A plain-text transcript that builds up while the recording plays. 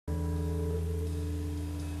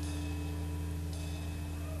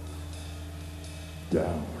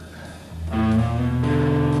down.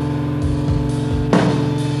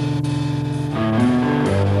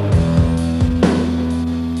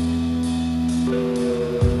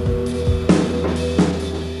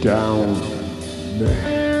 Down there.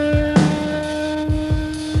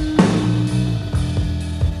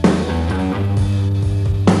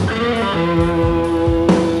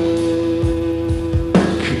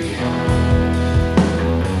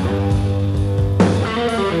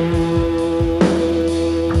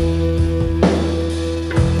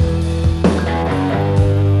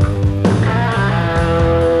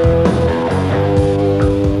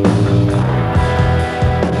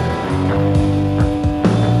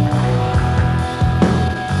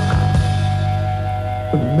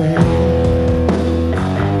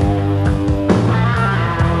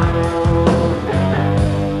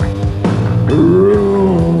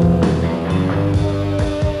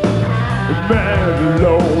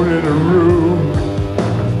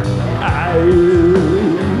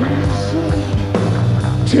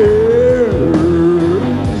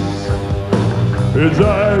 His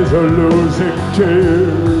eyes are losing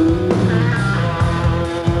tears.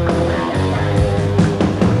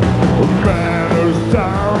 A man who's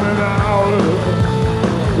down and out.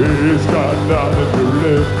 He's got nothing to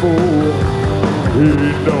live for. He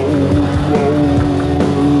knows woe.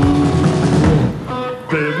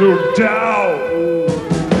 There's no doubt.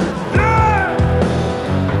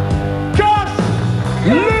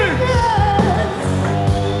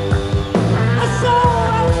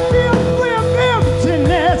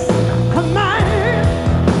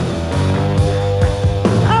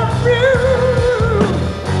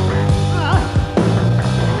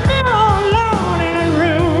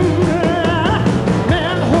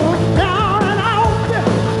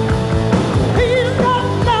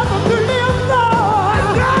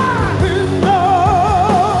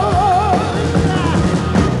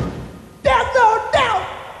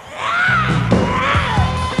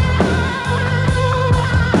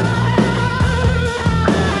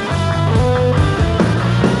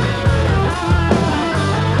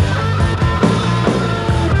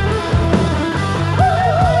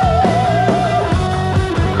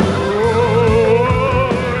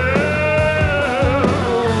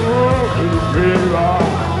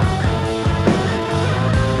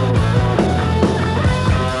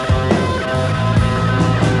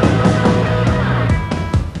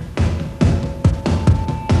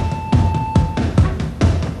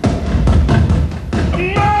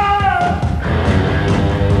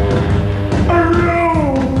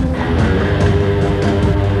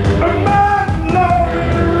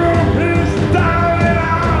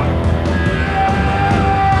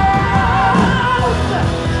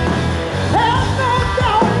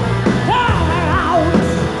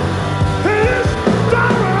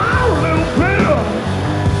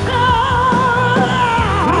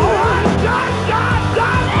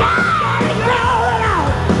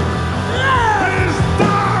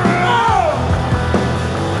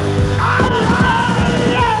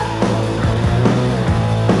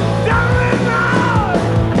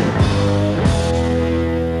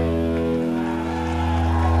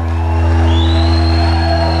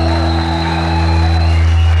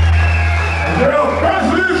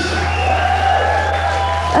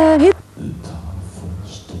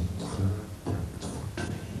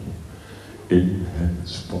 In het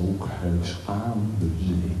spookhuis aan de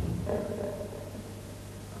zee.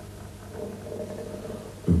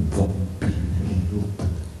 Een vampier hield de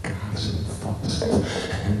kaarsen vast.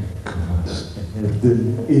 En ik was er de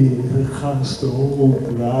eregast, oh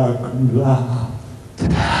Dracula.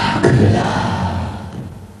 Dracula.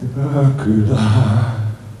 Dracula.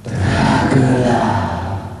 Dracula.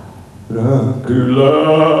 Dracula.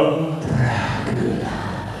 Dracula.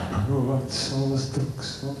 Wat zal er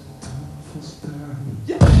straks op tafel staan?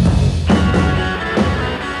 Ja!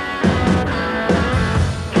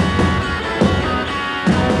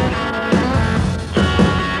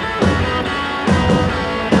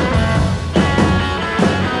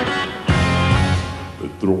 We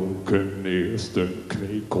dronken eerst een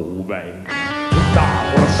krekelwijn. De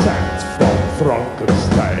tafelcent van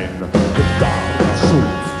Frankenstein. De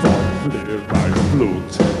tafelsoep van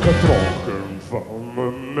vleermuisbloed. Gedronken van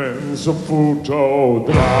een mensenvoet. Oh,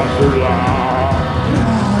 Dracula.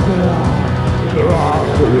 Dracula.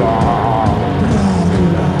 Dracula.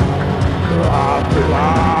 Dracula.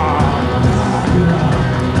 Dracula.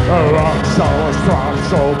 Wat zal er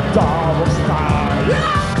straks op tafel staan?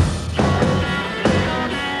 Ja!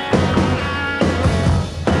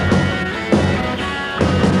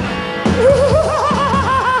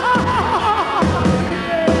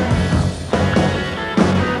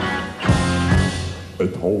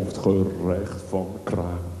 gerecht van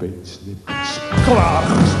kraakbeensnippers.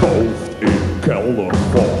 Klaargestoofd in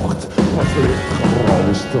keldervocht. Het licht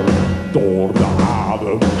geroosterd door de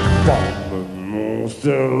adem van een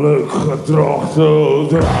monsterlijk gedrochte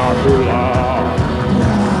Dracula.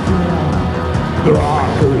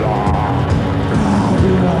 Dracula.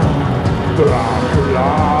 Dracula.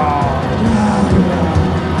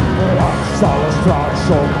 Het zal er straks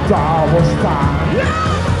op tafel staan.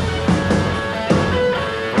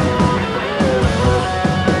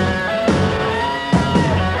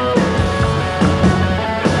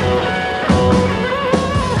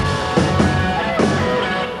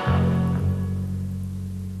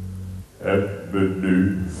 Het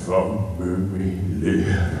menu van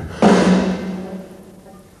Mummeleer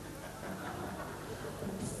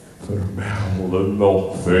vermelden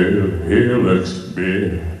nog veel heerlijks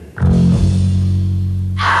meer.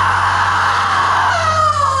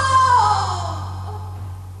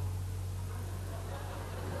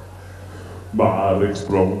 Maar ik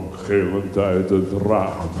sprong gillend uit het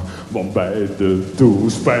raam, want bij de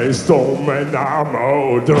toespijs stond mijn naam.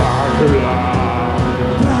 Oh, Dracula.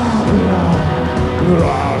 Dracula.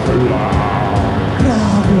 Dracula.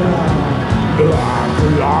 Dracula.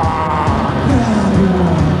 Dracula.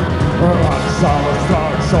 Wat zal er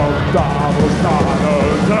straks op tafel staan?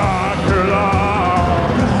 Oh, Dracula.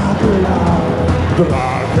 Dracula.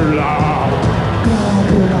 Dracula.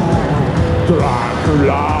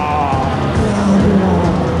 Dracula.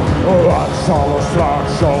 Wat zal er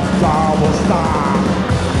straks op tafel staan?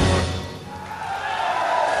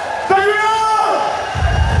 Dank u wel!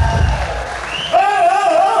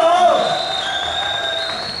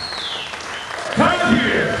 Dank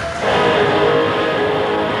je!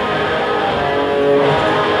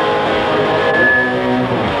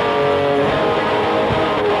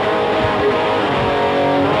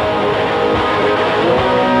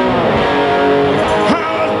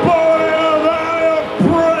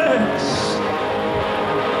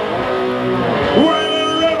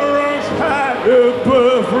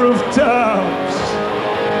 Birth towns.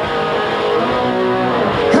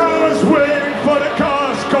 I was waiting for the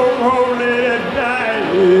cars to come home late at night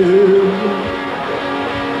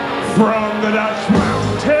from the Dutch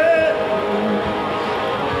mountain.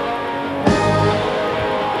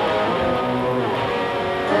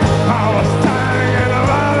 I was standing in the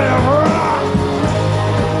valley of rock,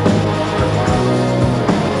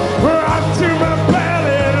 up to my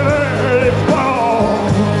belly in an early fall.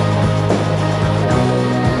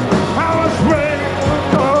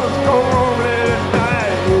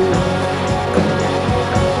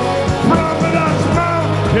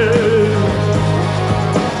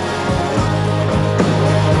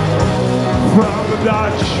 From the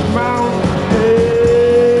Dutch mountains.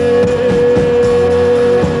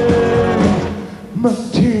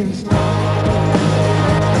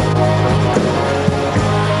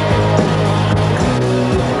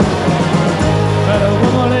 Met a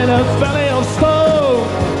woman in a valley of stone.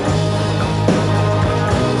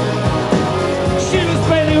 She was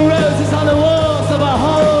painting roses on the walls of her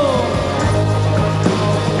home.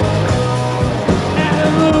 And the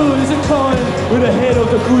moon is a coin with the head of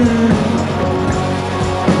the queen.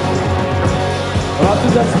 Up to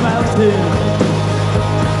that mountain.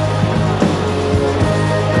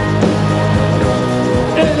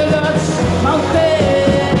 In the Dutch mountain.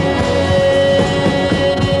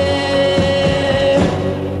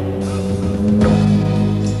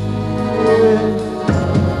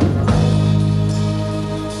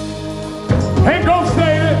 Henk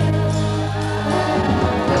Hofstede,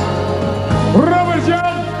 Robert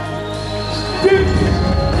Jan, Stip,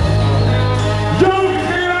 Joop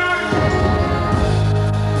Geraak,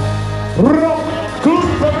 Rob Kloek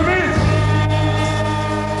van de Wit.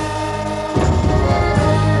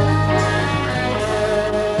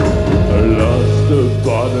 I lost the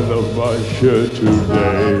button of my shirt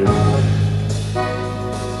today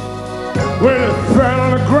when it fell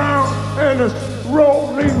on the ground and it's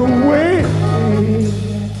rolling away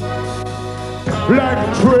like a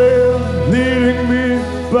trail leading me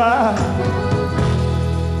back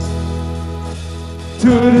to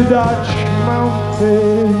the Dutch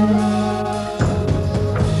mountains.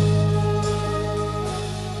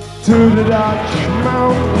 To the Dutch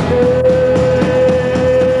mountains.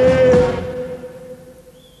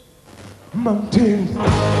 Mountains.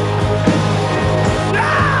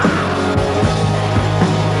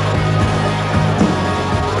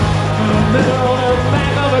 Middle of the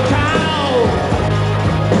back of a cow.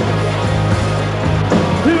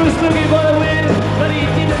 He was looking for the wind, but he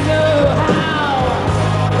didn't know how.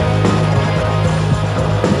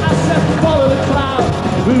 I said follow the cloud,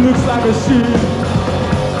 it looks like a sea.